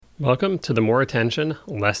Welcome to the More Attention,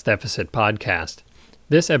 Less Deficit podcast.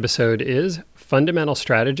 This episode is Fundamental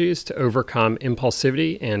Strategies to Overcome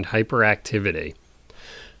Impulsivity and Hyperactivity.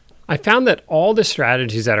 I found that all the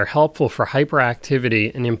strategies that are helpful for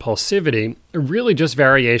hyperactivity and impulsivity are really just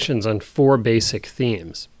variations on four basic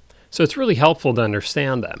themes. So it's really helpful to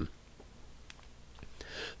understand them.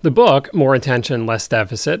 The book, More Attention, Less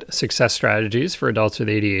Deficit, Success Strategies for Adults with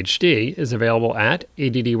ADHD, is available at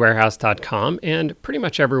addwarehouse.com and pretty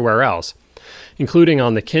much everywhere else, including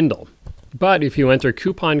on the Kindle. But if you enter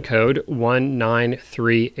coupon code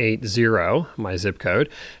 19380, my zip code,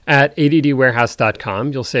 at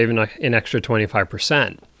addwarehouse.com, you'll save an extra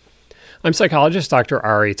 25%. I'm psychologist Dr.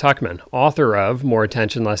 Ari Tuckman, author of More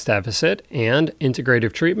Attention, Less Deficit and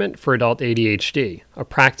Integrative Treatment for Adult ADHD, a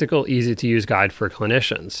practical, easy-to-use guide for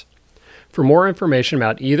clinicians. For more information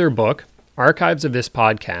about either book, archives of this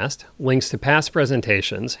podcast, links to past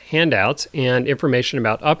presentations, handouts, and information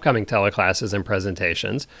about upcoming teleclasses and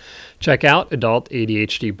presentations, check out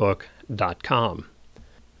adultadhdbook.com.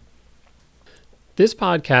 This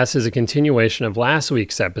podcast is a continuation of last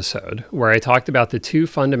week's episode, where I talked about the two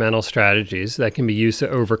fundamental strategies that can be used to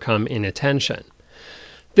overcome inattention.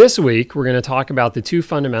 This week, we're going to talk about the two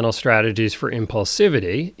fundamental strategies for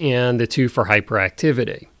impulsivity and the two for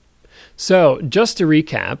hyperactivity. So, just to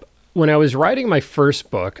recap, when I was writing my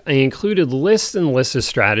first book, I included lists and lists of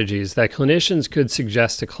strategies that clinicians could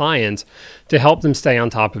suggest to clients to help them stay on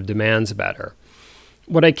top of demands better.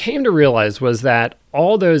 What I came to realize was that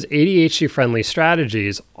all those ADHD-friendly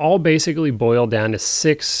strategies all basically boil down to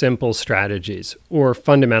 6 simple strategies, or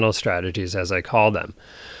fundamental strategies as I call them.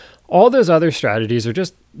 All those other strategies are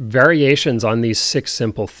just variations on these 6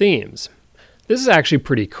 simple themes. This is actually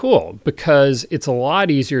pretty cool because it's a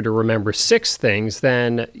lot easier to remember 6 things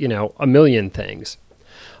than, a million things.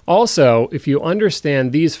 Also, if you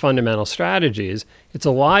understand these fundamental strategies, it's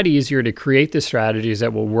a lot easier to create the strategies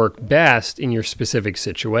that will work best in your specific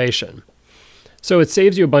situation. So it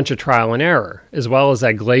saves you a bunch of trial and error, as well as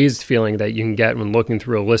that glazed feeling that you can get when looking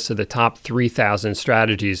through a list of the top 3,000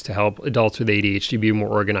 strategies to help adults with ADHD be more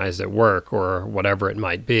organized at work or whatever it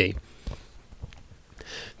might be.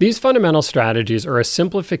 These fundamental strategies are a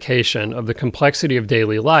simplification of the complexity of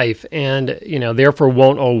daily life and, therefore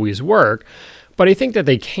won't always work, but I think that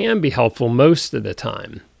they can be helpful most of the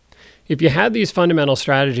time. If you have these fundamental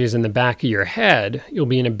strategies in the back of your head, you'll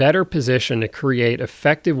be in a better position to create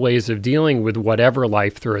effective ways of dealing with whatever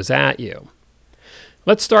life throws at you.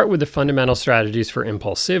 Let's start with the fundamental strategies for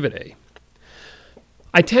impulsivity.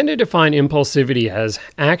 I tend to define impulsivity as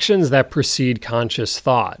actions that precede conscious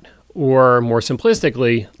thought, or more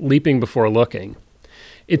simplistically, leaping before looking.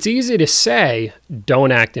 It's easy to say,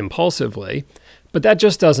 don't act impulsively, but that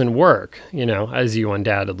just doesn't work, as you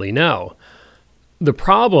undoubtedly know. The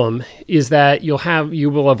problem is that you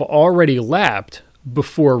will have already leapt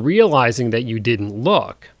before realizing that you didn't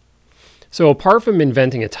look. So apart from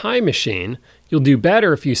inventing a time machine, you'll do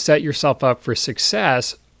better if you set yourself up for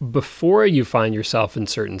success before you find yourself in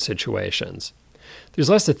certain situations. There's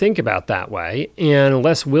less to think about that way, and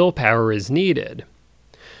less willpower is needed.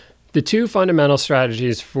 The two fundamental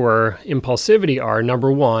strategies for impulsivity are, number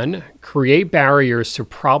 1, create barriers to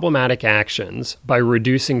problematic actions by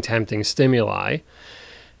reducing tempting stimuli.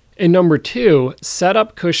 And number 2, set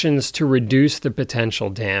up cushions to reduce the potential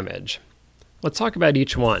damage. Let's talk about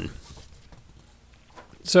each one.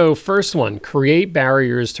 So first one, create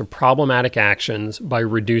barriers to problematic actions by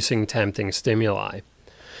reducing tempting stimuli.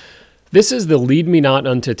 This is the lead me not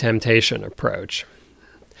unto temptation approach.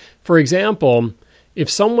 For example, if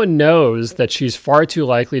someone knows that she's far too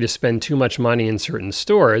likely to spend too much money in certain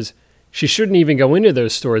stores, she shouldn't even go into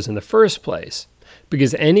those stores in the first place,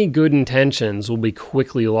 because any good intentions will be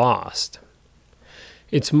quickly lost.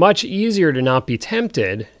 It's much easier to not be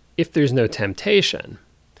tempted if there's no temptation.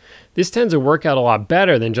 This tends to work out a lot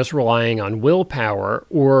better than just relying on willpower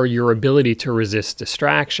or your ability to resist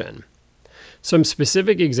distraction. Some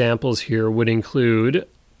specific examples here would include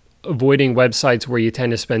avoiding websites where you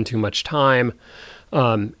tend to spend too much time,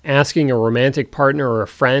 asking a romantic partner or a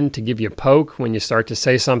friend to give you a poke when you start to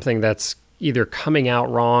say something that's either coming out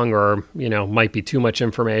wrong or, might be too much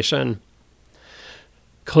information.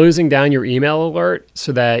 Closing down your email alert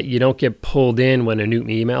so that you don't get pulled in when a new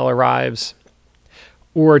email arrives.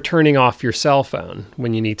 Or turning off your cell phone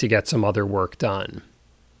when you need to get some other work done.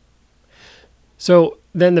 So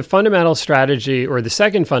then the fundamental strategy, or the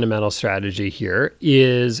second fundamental strategy here,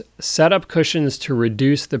 is set up cushions to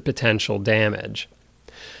reduce the potential damage.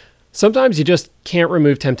 Sometimes you just can't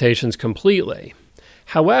remove temptations completely.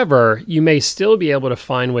 However, you may still be able to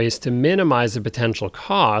find ways to minimize the potential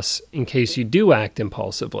costs in case you do act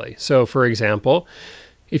impulsively. So, for example,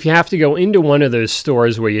 If you have to go into one of those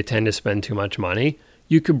stores where you tend to spend too much money,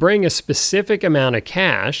 you could bring a specific amount of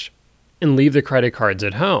cash and leave the credit cards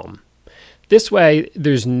at home. This way,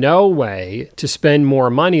 there's no way to spend more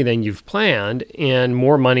money than you've planned and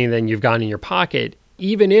more money than you've got in your pocket,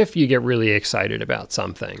 even if you get really excited about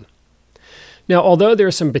something. Now, although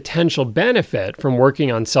there's some potential benefit from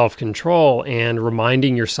working on self-control and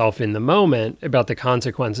reminding yourself in the moment about the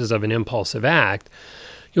consequences of an impulsive act,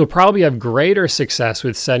 you'll probably have greater success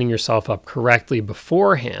with setting yourself up correctly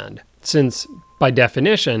beforehand, since, by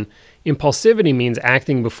definition, impulsivity means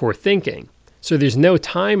acting before thinking, so there's no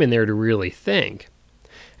time in there to really think.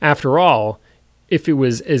 After all, if it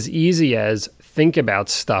was as easy as think about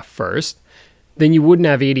stuff first, then you wouldn't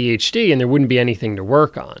have ADHD and there wouldn't be anything to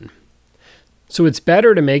work on. So it's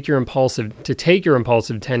better to take your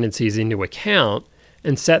impulsive tendencies into account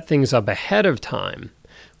and set things up ahead of time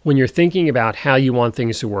when you're thinking about how you want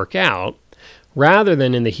things to work out, rather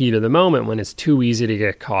than in the heat of the moment when it's too easy to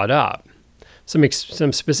get caught up.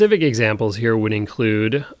 Some specific examples here would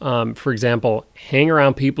include, for example, hang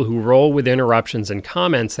around people who roll with interruptions and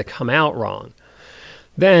comments that come out wrong.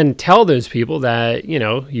 Then tell those people that,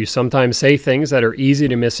 you sometimes say things that are easy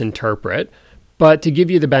to misinterpret, but to give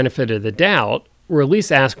you the benefit of the doubt, or at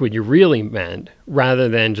least ask what you really meant, rather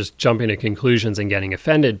than just jumping to conclusions and getting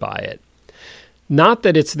offended by it. Not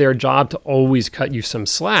that it's their job to always cut you some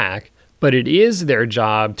slack, but it is their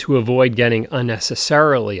job to avoid getting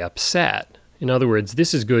unnecessarily upset. In other words,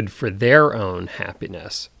 this is good for their own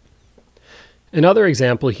happiness. Another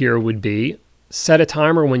example here would be set a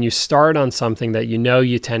timer when you start on something that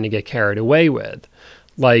you tend to get carried away with,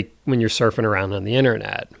 like when you're surfing around on the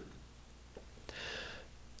internet.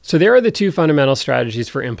 So there are the two fundamental strategies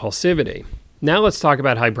for impulsivity. Now let's talk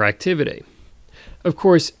about hyperactivity. Of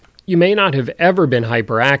course, you may not have ever been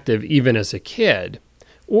hyperactive even as a kid,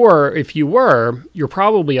 or if you were, you're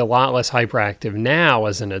probably a lot less hyperactive now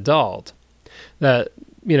as an adult.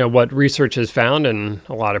 What research has found, and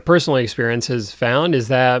a lot of personal experience has found, is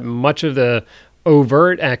that much of the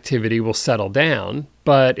overt activity will settle down,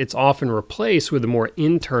 but it's often replaced with a more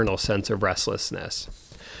internal sense of restlessness.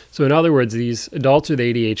 So in other words, these adults with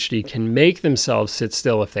ADHD can make themselves sit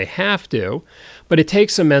still if they have to, but it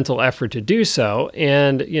takes some mental effort to do so,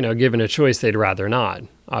 and, given a choice, they'd rather not,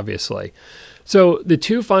 obviously. So the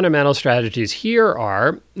two fundamental strategies here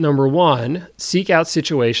are, number one, seek out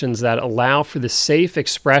situations that allow for the safe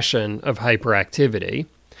expression of hyperactivity,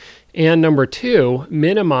 and number two,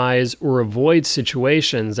 minimize or avoid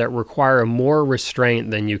situations that require more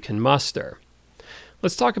restraint than you can muster.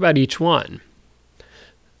 Let's talk about each one.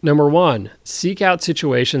 Number one, seek out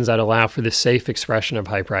situations that allow for the safe expression of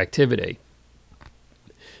hyperactivity.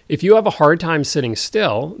 If you have a hard time sitting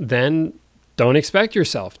still, then don't expect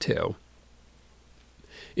yourself to.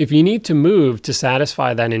 If you need to move to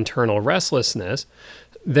satisfy that internal restlessness,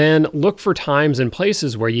 then look for times and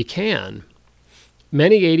places where you can.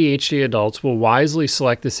 Many ADHD adults will wisely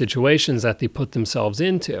select the situations that they put themselves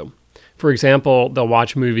into. For example, they'll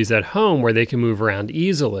watch movies at home where they can move around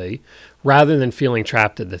easily, rather than feeling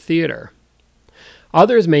trapped at the theater.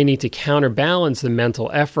 Others may need to counterbalance the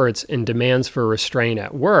mental efforts and demands for restraint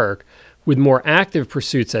at work with more active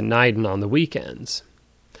pursuits at night and on the weekends.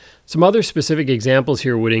 Some other specific examples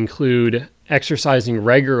here would include exercising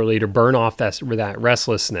regularly to burn off that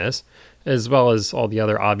restlessness, as well as all the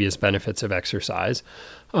other obvious benefits of exercise,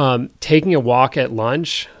 taking a walk at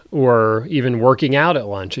lunch, or even working out at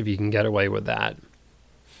lunch if you can get away with that.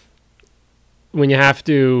 When you have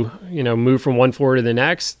to, move from one floor to the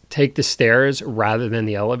next, take the stairs rather than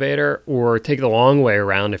the elevator, or take the long way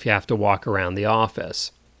around if you have to walk around the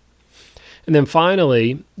office. And then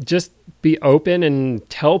finally, just be open and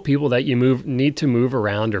tell people that you need to move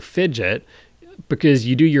around or fidget, because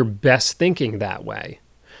you do your best thinking that way.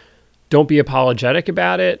 Don't be apologetic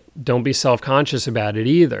about it. Don't be self-conscious about it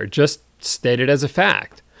either. Just state it as a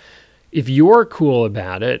fact. If you're cool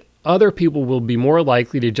about it, other people will be more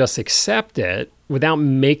likely to just accept it without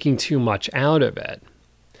making too much out of it.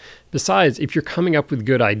 Besides, if you're coming up with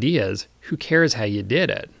good ideas, who cares how you did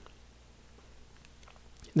it?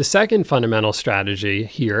 The second fundamental strategy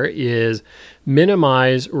here is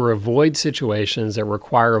minimize or avoid situations that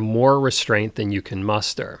require more restraint than you can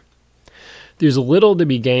muster. There's little to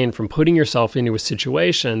be gained from putting yourself into a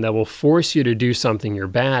situation that will force you to do something you're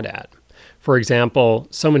bad at. For example,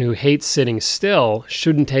 someone who hates sitting still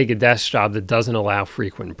shouldn't take a desk job that doesn't allow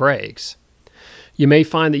frequent breaks. You may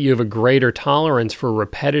find that you have a greater tolerance for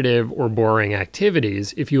repetitive or boring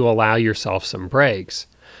activities if you allow yourself some breaks,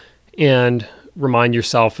 and remind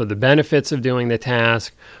yourself of the benefits of doing the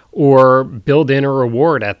task, or build in a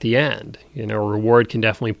reward at the end. A reward can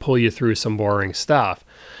definitely pull you through some boring stuff.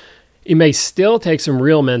 It may still take some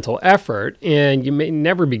real mental effort, and you may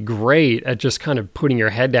never be great at just kind of putting your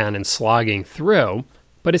head down and slogging through,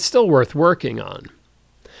 but it's still worth working on.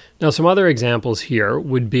 Now, some other examples here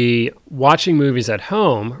would be watching movies at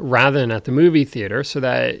home rather than at the movie theater so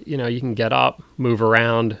that, you can get up, move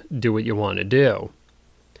around, do what you want to do.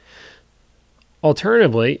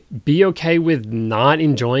 Alternatively, be okay with not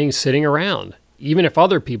enjoying sitting around, even if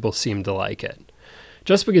other people seem to like it.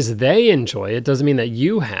 Just because they enjoy it doesn't mean that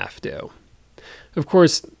you have to. Of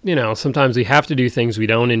course, sometimes we have to do things we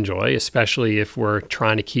don't enjoy, especially if we're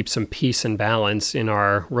trying to keep some peace and balance in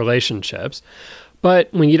our relationships.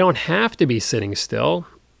 But when you don't have to be sitting still,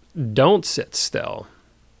 don't sit still.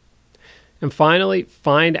 And finally,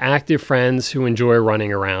 find active friends who enjoy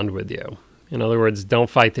running around with you. In other words, don't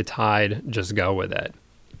fight the tide, just go with it.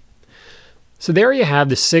 So there you have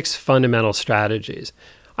the 6 fundamental strategies.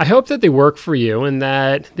 I hope that they work for you and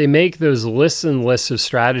that they make those lists and lists of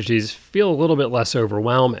strategies feel a little bit less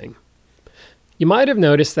overwhelming. You might have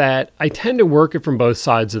noticed that I tend to work it from both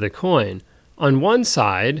sides of the coin. On one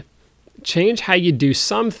side, change how you do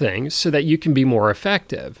some things so that you can be more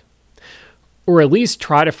effective. Or at least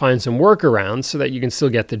try to find some workarounds so that you can still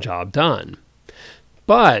get the job done.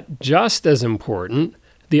 But just as important,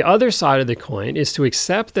 the other side of the coin is to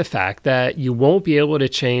accept the fact that you won't be able to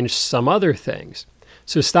change some other things.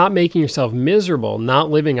 So stop making yourself miserable not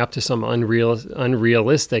living up to some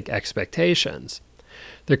unrealistic expectations.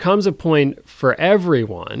 There comes a point for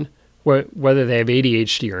everyone, whether they have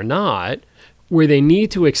ADHD or not, where they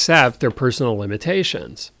need to accept their personal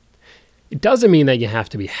limitations. It doesn't mean that you have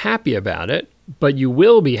to be happy about it, but you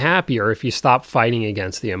will be happier if you stop fighting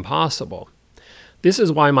against the impossible. This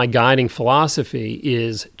is why my guiding philosophy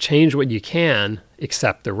is change what you can,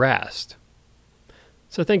 accept the rest.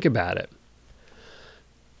 So think about it.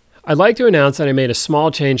 I'd like to announce that I made a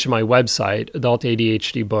small change to my website,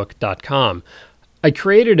 adultadhdbook.com. I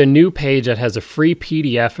created a new page that has a free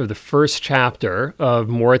PDF of the first chapter of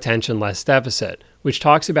More Attention, Less Deficit, which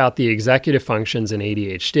talks about the executive functions in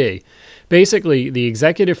ADHD. Basically, the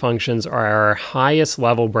executive functions are our highest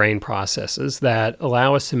level brain processes that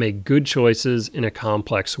allow us to make good choices in a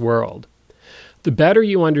complex world. The better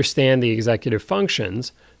you understand the executive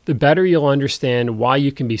functions, the better you'll understand why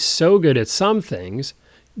you can be so good at some things,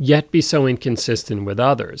 yet be so inconsistent with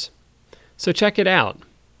others. So check it out.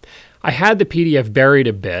 I had the PDF buried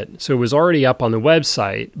a bit, so it was already up on the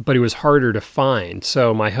website, but it was harder to find.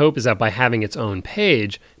 So my hope is that by having its own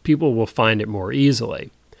page, people will find it more easily.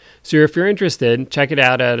 So if you're interested, check it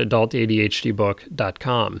out at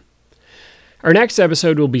adultadhdbook.com. Our next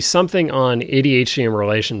episode will be something on ADHD and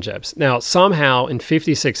relationships. Now, somehow in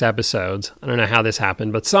 56 episodes, I don't know how this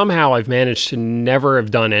happened, but somehow I've managed to never have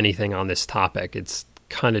done anything on this topic. It's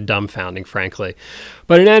kind of dumbfounding, frankly.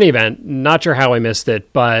 But in any event, not sure how I missed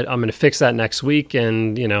it, but I'm going to fix that next week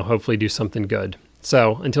and, hopefully do something good.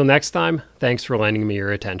 So until next time, thanks for lending me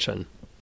your attention.